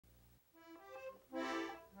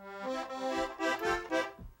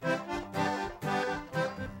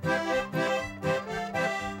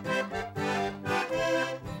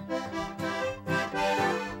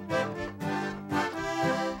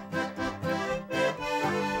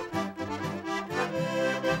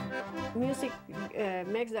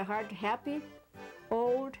makes the heart happy,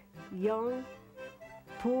 old, young,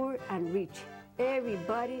 poor, and rich.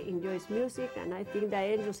 Everybody enjoys music, and I think the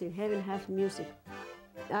angels in heaven have music.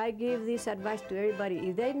 I give this advice to everybody.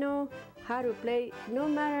 If they know how to play, no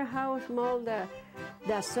matter how small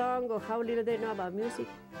the song or how little they know about music,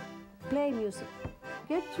 play music.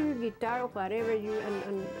 Get your guitar or whatever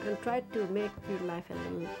and try to make your life a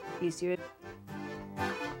little easier.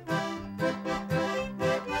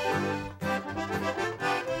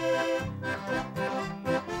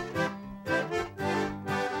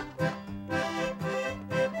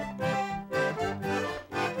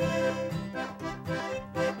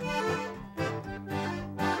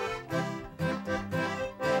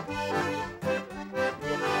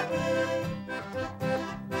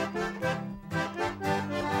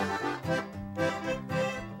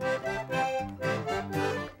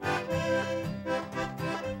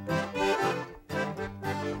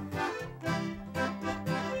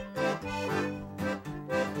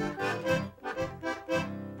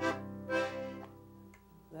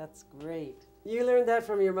 That's great. You learned that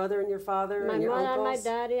from your mother and your father and your uncles? My mother, my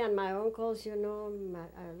daddy, and my uncles, you know,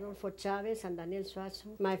 Rodolfo Chavez and Daniel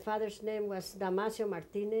Suazo. My father's name was Damasio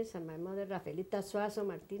Martinez, and my mother, Rafaelita Suazo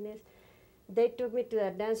Martinez. They took me to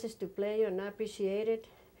the dances to play, and I appreciate it.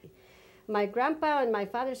 My grandpa on my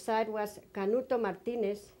father's side was Canuto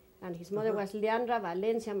Martinez, and his mother was Leandra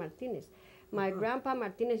Valencia Martinez. My grandpa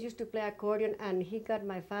Martinez used to play accordion, and he got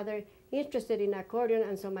my father interested in accordion,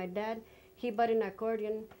 and so my dad, he bought an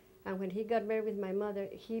accordion, and when he got married with my mother,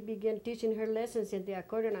 he began teaching her lessons in the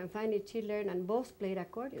accordion, and finally she learned, and both played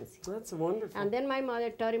accordions. That's wonderful. And then my mother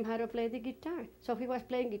taught him how to play the guitar, so he was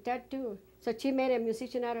playing guitar too. So she made a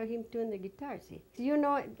musician out of him too in the guitar, see. You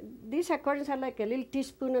know, these accordions are like a little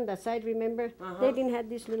teaspoon on the side, remember? They didn't have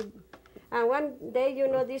this little... And one day, you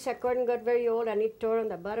know, this accordion got very old and it tore on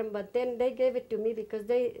the bottom, but then they gave it to me because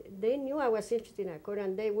they knew I was interested in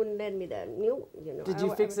accordion, and they wouldn't let me the new, you know. Did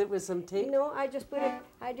you fix it with some tape? No, I just put it,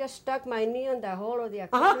 I just stuck my knee on the hole of the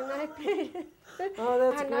accordion and I played it. Oh,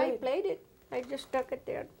 that's and great. I played it. I just stuck it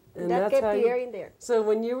there. And that kept the air in there. So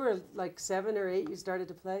when you were like 7 or 8, you started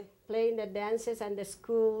to play? Playing the dances and the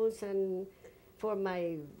schools, and for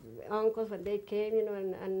my uncles when they came, you know,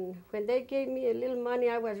 and when they gave me a little money,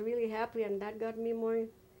 I was really happy, and that got me more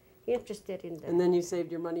interested in that. And then you saved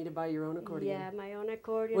your money to buy your own accordion? Yeah, my own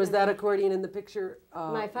accordion. Was that accordion in the picture?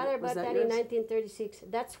 My father bought that in 1936.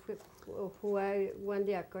 That's who I won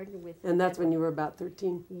the accordion with. And that's when you were about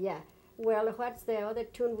 13? Yeah. Well, what's the other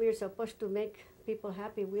tune we're supposed to make people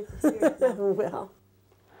happy with? Well.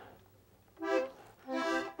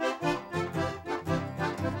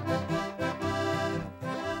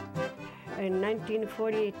 In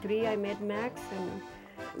 1943, I met Max, and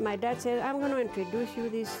my dad said, I'm going to introduce you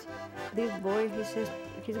this boy. He says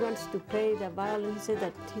he wants to play the violin. He said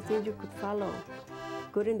that he thinks you could follow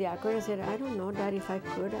good in the accordion. I said, I don't know, Dad, if I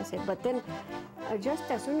could. I said, but then just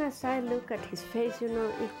as soon as I look at his face, you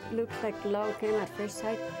know, it looks like love came at first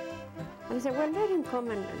sight. And I said, well, let him come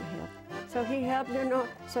and help. So he helped, you know,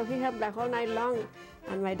 so he helped the whole night long.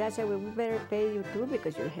 And my dad said, well, we better pay you too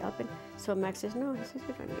because you're helping. So Max says, no, he says,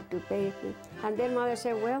 you don't need to pay me. And then Mother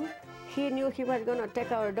said, well, he knew he was going to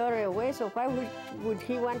take our daughter away, so why would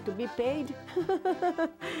he want to be paid?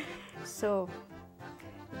 So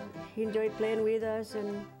he enjoyed playing with us,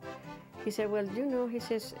 and he said, well, you know, he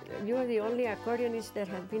says, you are the only accordionist that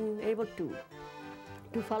has been able to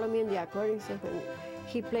follow me in the accordion. He said, when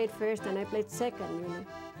he played first and I played second, you know.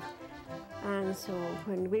 And so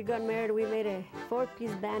when we got married, we made a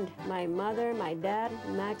 4-piece band. My mother, my dad,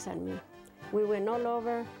 Max, and me. We went all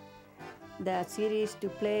over the cities to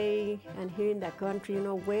play, and here in the country, you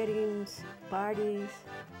know, weddings, parties.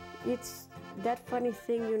 It's that funny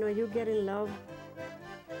thing, you know, you get in love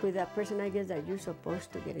with a person, I guess, that you're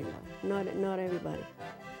supposed to get in love. Not everybody.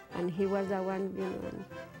 And he was the one, you know,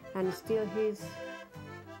 and still he's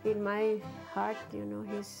in my heart, you know,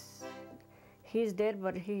 He's dead,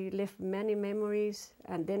 but he left many memories,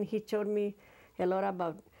 and then he showed me a lot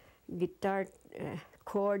about guitar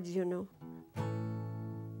chords, you know.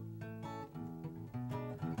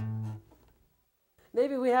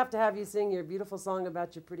 Maybe we have to have you sing your beautiful song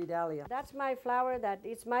about your pretty dahlia. That's my flower,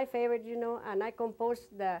 it's my favorite, you know, and I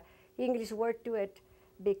composed the English word to it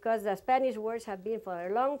because the Spanish words have been for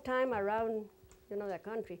a long time around, you know, the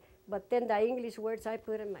country. But then the English words I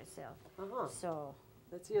put in myself. So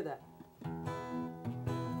let's hear that.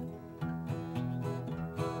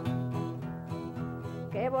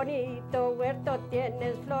 Qué bonito huerto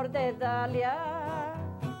tienes, flor de dalia.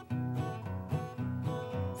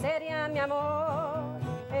 Sería mi amor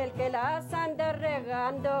el que las ande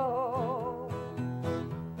regando.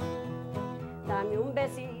 Dame un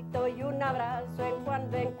besito y un abrazo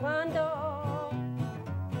en cuando.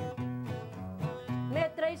 Me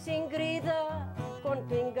traes sin grida con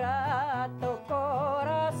tu ingrato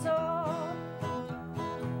corazón.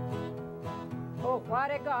 Oh, what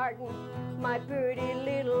a garden, my pretty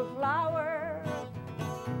little flower.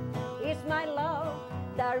 It's my love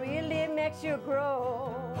that really makes you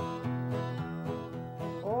grow.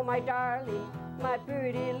 Oh, my darling, my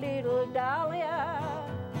pretty little dahlia,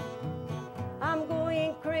 I'm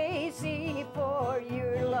going crazy for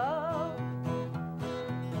your love.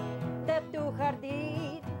 De tu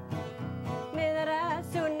jardín me darás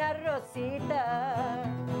una rosita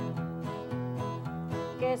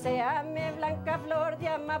que se llame blanca flor de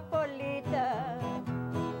amapolita.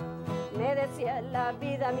 Me decía la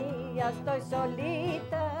vida mía, estoy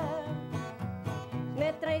solita.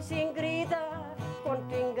 Me traes sin grida con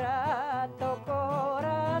tu ingrato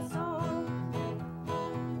corazón.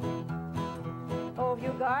 Oh,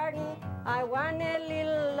 your garden, I want a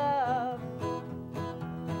little love.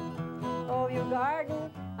 Oh, your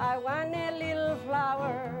garden, I want a little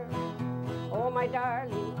flower. Oh, my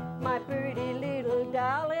darling, my pretty little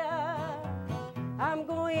dahlia, I'm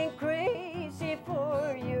going crazy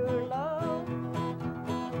for your love.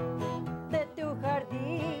 De tu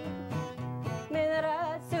jardín me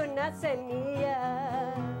darás una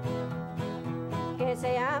semilla que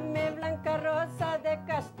se llame Blanca Rosa de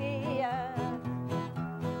Castilla.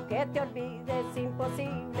 Que te olvides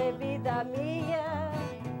imposible, vida mía.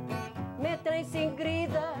 Me traes sin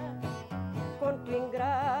grida con tu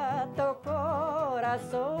ingrato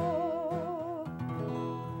corazón.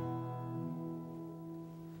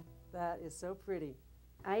 That is so pretty.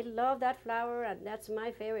 I love that flower, and that's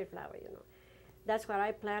my favorite flower, you know. That's why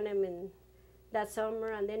I plant them in that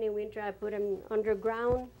summer, and then in winter I put them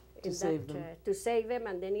underground To save them. To save them,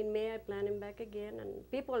 and then in May I plant them back again. And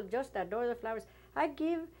people just adore the flowers. I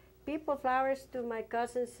give people flowers to my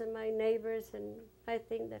cousins and my neighbors, and I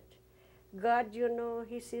think that God, you know,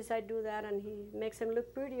 He sees I do that, and He makes them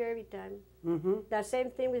look pretty every time. Mm-hmm. The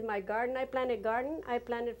same thing with my garden. I plant a garden. I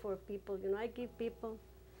plant it for people. You know, I give people,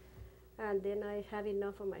 and then I have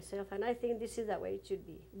enough for myself. And I think this is the way it should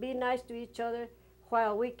be. Be nice to each other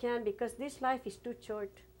while we can, because this life is too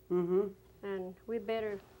short, Mm-hmm. and we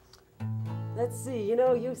better. Let's see. You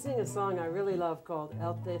know, you sing a song I really love called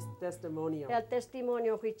El Testimonio. El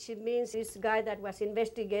testimonio, which means this guy that was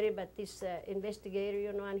investigated, but this investigator,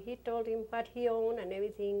 you know, and he told him what he owned and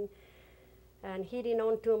everything, and he didn't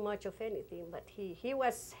own too much of anything, but he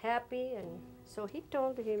was happy, and so he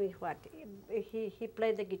told him what, he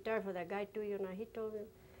played the guitar for the guy too, you know, he told him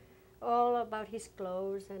all about his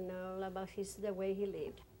clothes and all about the way he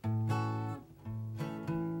lived.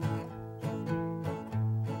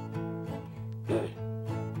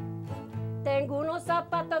 Tengo unos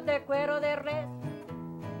zapatos de cuero de res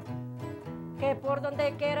que por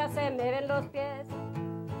donde quiera se me ven los pies.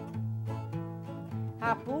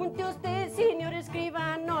 Apunte usted, señor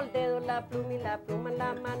escribano, el dedo, la pluma y la pluma en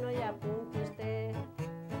la mano, y apunte usted.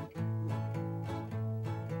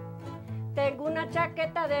 Tengo una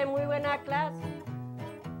chaqueta de muy buena clase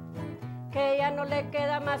que ya no le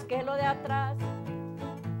queda más que lo de atrás.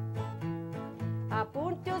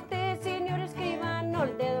 Apunte usted, señor escribano,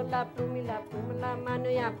 el dedo, la pluma y la pluma en la mano,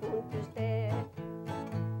 y apunte usted.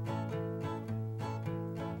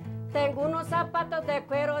 Tengo unos zapatos de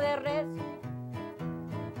cuero de res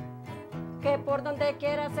que por donde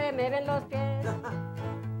quiera se me ven los pies.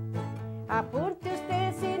 Apunte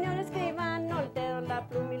usted, señor escribano, el dedo, la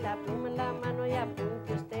pluma y la pluma en la mano, y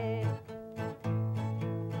apunte usted.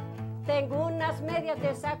 Tengo unas medias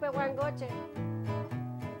de saco de guangoche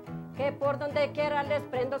que por donde quiera les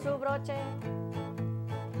prendo su broche.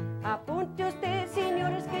 Apunte usted,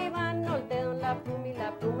 señor escribano, el dedo en la pluma y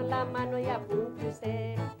la pluma en la mano, y apunte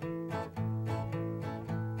usted.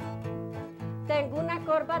 Tengo una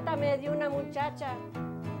corbata medio una muchacha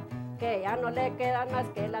que ya no le quedan más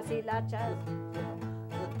que las hilachas.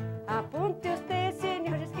 Apunte usted,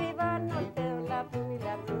 señor escribano, el dedo en la pluma y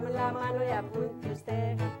la pluma en la mano, y apunte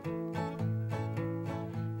usted.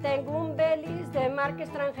 Tengo un beliz de marca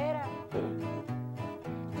extranjera,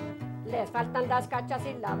 les faltan las cachas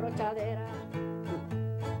y la brochadera.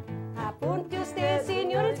 Apunte usted,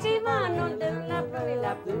 señor escribano, el dedo en la pluma y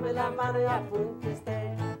la pluma en la mano, y apunte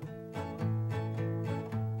usted.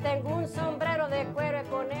 Tengo un sombrero de cuero de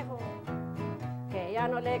conejo que ya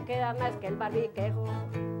no le queda más que el barbiquejo.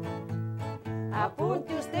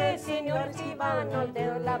 Apunte usted, señor escribano, el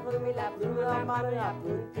dedo en la pluma y la pluma en la mano, y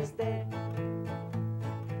apunte usted.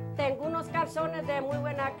 Tengo unos calzones de muy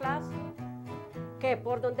buena clase que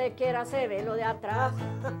por donde quiera se ve lo de atrás.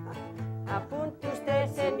 Apunte usted,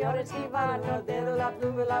 señor escribano, dedo la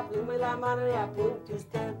pluma y la mano, y apunte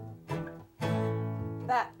usted.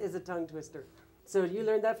 That is a tongue twister. So you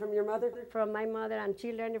learned that from your mother? From my mother, and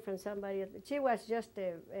she learned it from somebody. She was just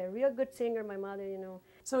a real good singer, my mother, you know.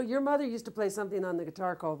 So your mother used to play something on the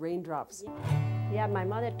guitar called Raindrops. Yeah, my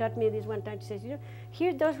mother taught me this one time. She says, you know,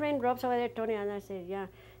 hear those raindrops over there, Tony? And I said, yeah.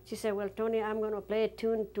 She said, well, Tony, I'm going to play a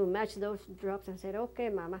tune to match those drops. I said, okay,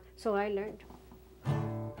 Mama. So I learned.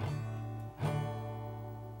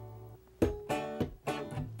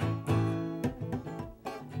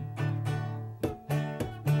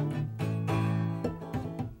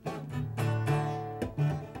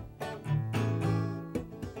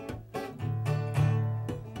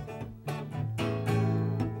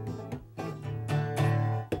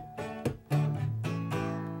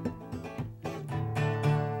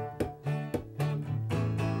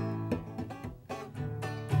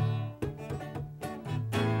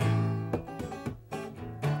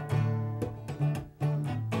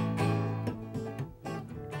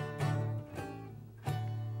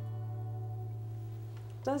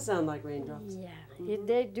 Does sound like raindrops. Yeah,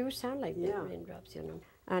 they do sound like raindrops, you know.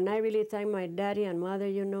 And I really thank my daddy and mother,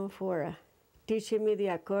 you know, for teaching me the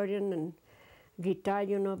accordion and guitar,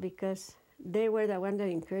 you know, because they were the ones that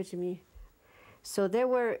encouraged me. So they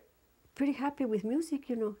were pretty happy with music,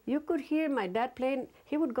 you know. You could hear my dad playing.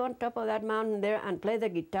 He would go on top of that mountain there and play the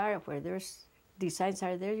guitar where there's the signs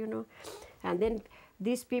are there, you know. And then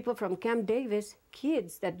these people from Camp Davis,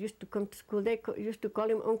 kids that used to come to school, they used to call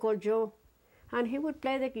him Uncle Joe. And he would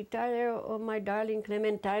play the guitar there, oh, my darling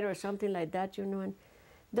Clementine, or something like that, you know. And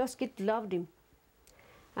those kids loved him.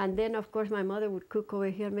 And then, of course, my mother would cook over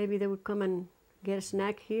here. Maybe they would come and get a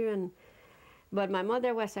snack here. But my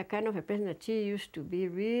mother was a kind of a person that she used to be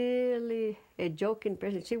really a joking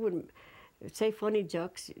person. She would say funny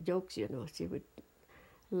jokes, you know. She would,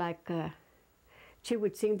 she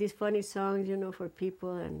would sing these funny songs, you know, for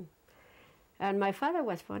people. And my father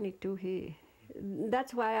was funny, too.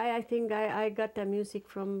 That's why I think I got the music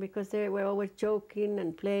from, because they were always joking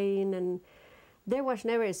and playing, and there was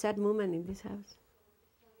never a sad moment in this house.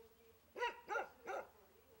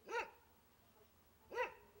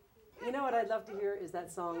 You know what I'd love to hear is that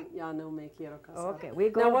song, Ya No Me Quiero Casar. Okay, we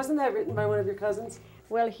go. Now, wasn't that written by one of your cousins?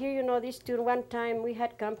 Well, here, you know, this tune, one time we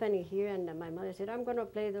had company here, and my mother said, I'm going to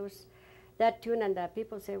play that tune, and the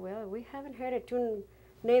people say, well, we haven't heard a tune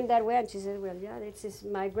named that way. And she said, well, yeah, this is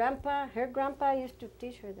my grandpa. Her grandpa used to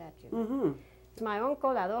teach her that, you know. Mm-hmm. My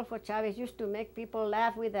uncle, Adolfo Chavez, used to make people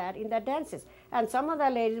laugh with that in the dances. And some of the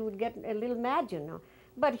ladies would get a little mad, you know.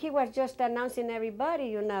 But he was just announcing everybody,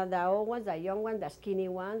 you know, the old ones, the young ones, the skinny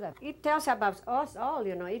ones. It tells about us all,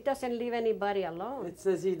 you know. It doesn't leave anybody alone. It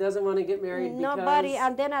says he doesn't want to get married Nobody,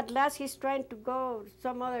 and then at last he's trying to go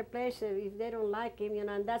some other place if they don't like him, you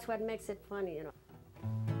know, and that's what makes it funny, you know.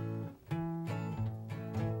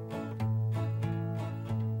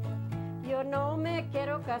 Yo no me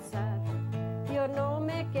quiero casar, yo no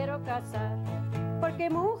me quiero casar, porque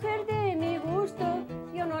mujer de mi gusto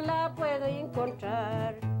yo no la puedo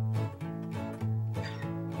encontrar.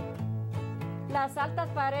 Las altas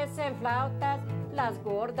parecen flautas, las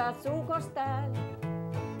gordas un costal.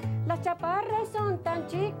 Las chaparras son tan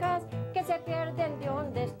chicas que se pierden de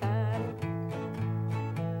dónde están.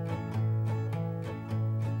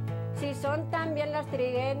 Si son también las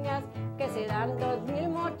trigueñas que se dan 2000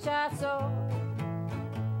 mochazos,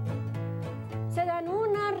 se dan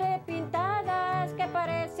unas repintadas que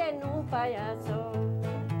parecen un payaso.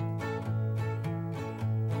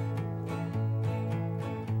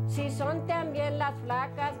 Si son también las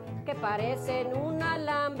flacas que parecen un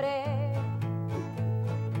alambre,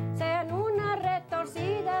 se dan unas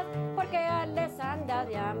retorcidas porque ya les anda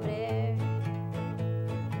de hambre.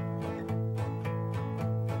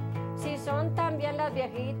 Si son también las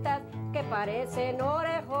viejitas que parecen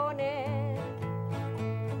orejones,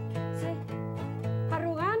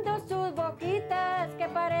 arrugando sus boquitas que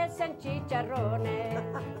parecen chicharrones.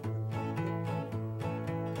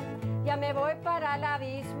 Ya me voy para el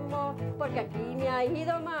abismo porque aquí me ha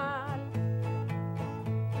ido mal.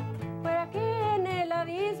 Por aquí en el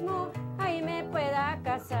abismo ahí me pueda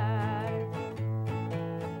casar.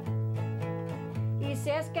 Y si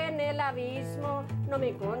es que en el abismo no me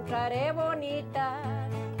encontraré bonita,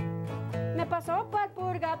 me pasó para el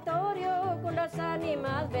purgatorio con las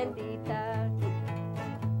ánimas benditas.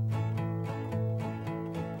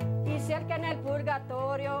 Y si es que en el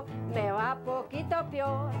purgatorio me va poquito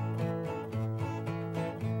peor,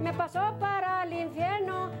 me pasó para el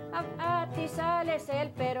infierno, a ti sales el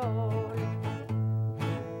perol.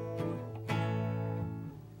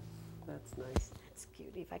 That's nice. That's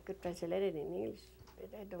cute. If I could translate it in English,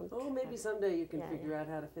 I don't. Oh, maybe someday you can Yeah, figure out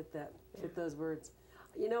how to fit those words.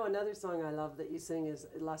 You know, another song I love that you sing is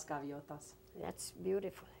Las Gaviotas. That's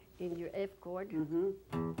beautiful. In your F chord. Mm-hmm.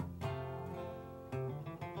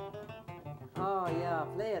 Oh, yeah,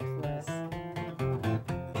 play it for us.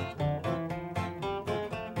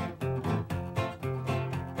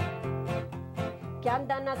 ¿Qué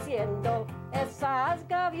andan haciendo esas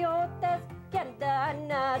gaviotas? ¿Qué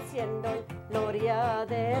andan haciendo en la orilla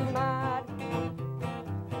del mar?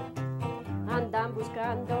 Andan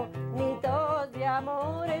buscando nidos de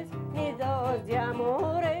amores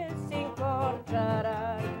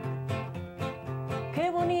encontrarán. Qué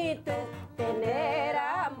bonito es tener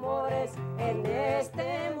amores en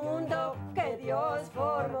este mundo que Dios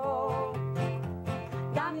formó.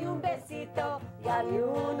 Dame un besito, dame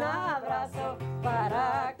un abrazo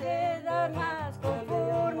para quedar más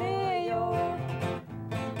conforme yo.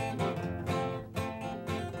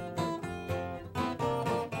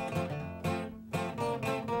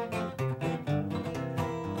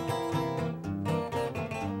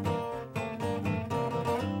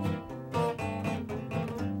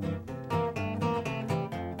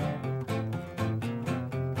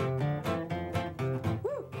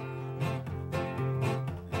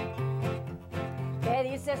 ¿Qué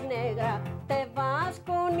dices, negra? Te vas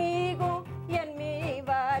conmigo y en mi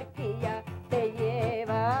barquilla te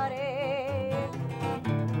llevaré.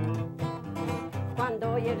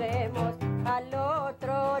 Cuando lleguemos a la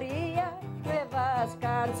otra orilla, nuevas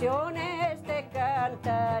canciones te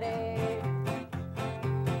cantaré.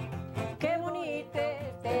 Qué bonito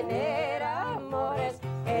es tener amores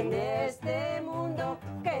en este mundo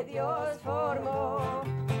que Dios formó.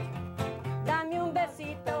 Dame un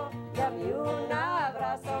besito, dame un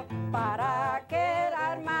abrazo para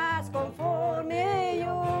quedar más conforme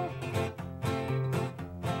yo.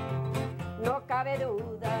 No cabe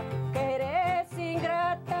duda que eres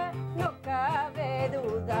ingrata, no cabe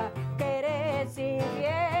duda que eres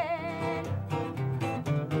infiel.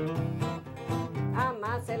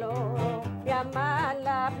 Amas el oro y amas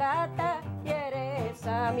la plata y eres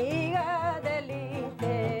amiga del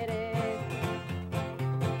interés.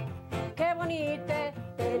 Qué bonito es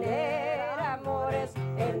tener amores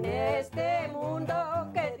en este mundo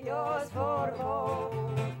que Dios formó.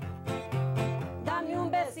 Dame un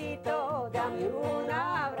besito, dame un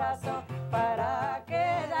abrazo para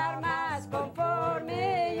quedar más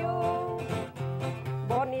conforme yo.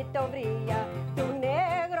 Bonito brilla tu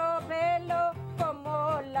negro pelo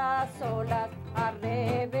como las olas a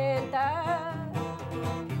reventar.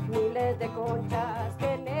 Miles de conchas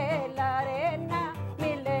tiene la arena,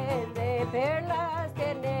 miles de perlas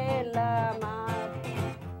tiene la mar.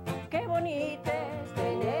 Qué bonito es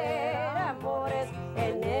tener amores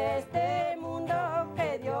en este mundo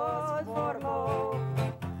que Dios formó.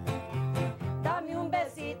 Dame un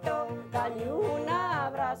besito, dame un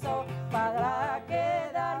abrazo para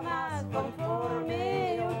quedar más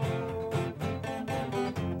conforme yo.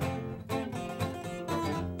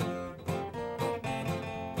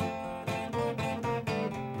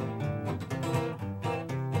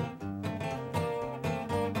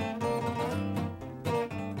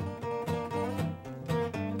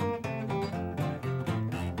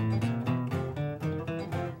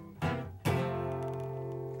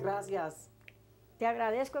 Gracias. Te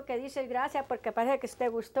agradezco que dices gracias porque parece que te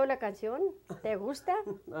gustó la canción. ¿Te gusta?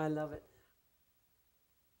 I love it.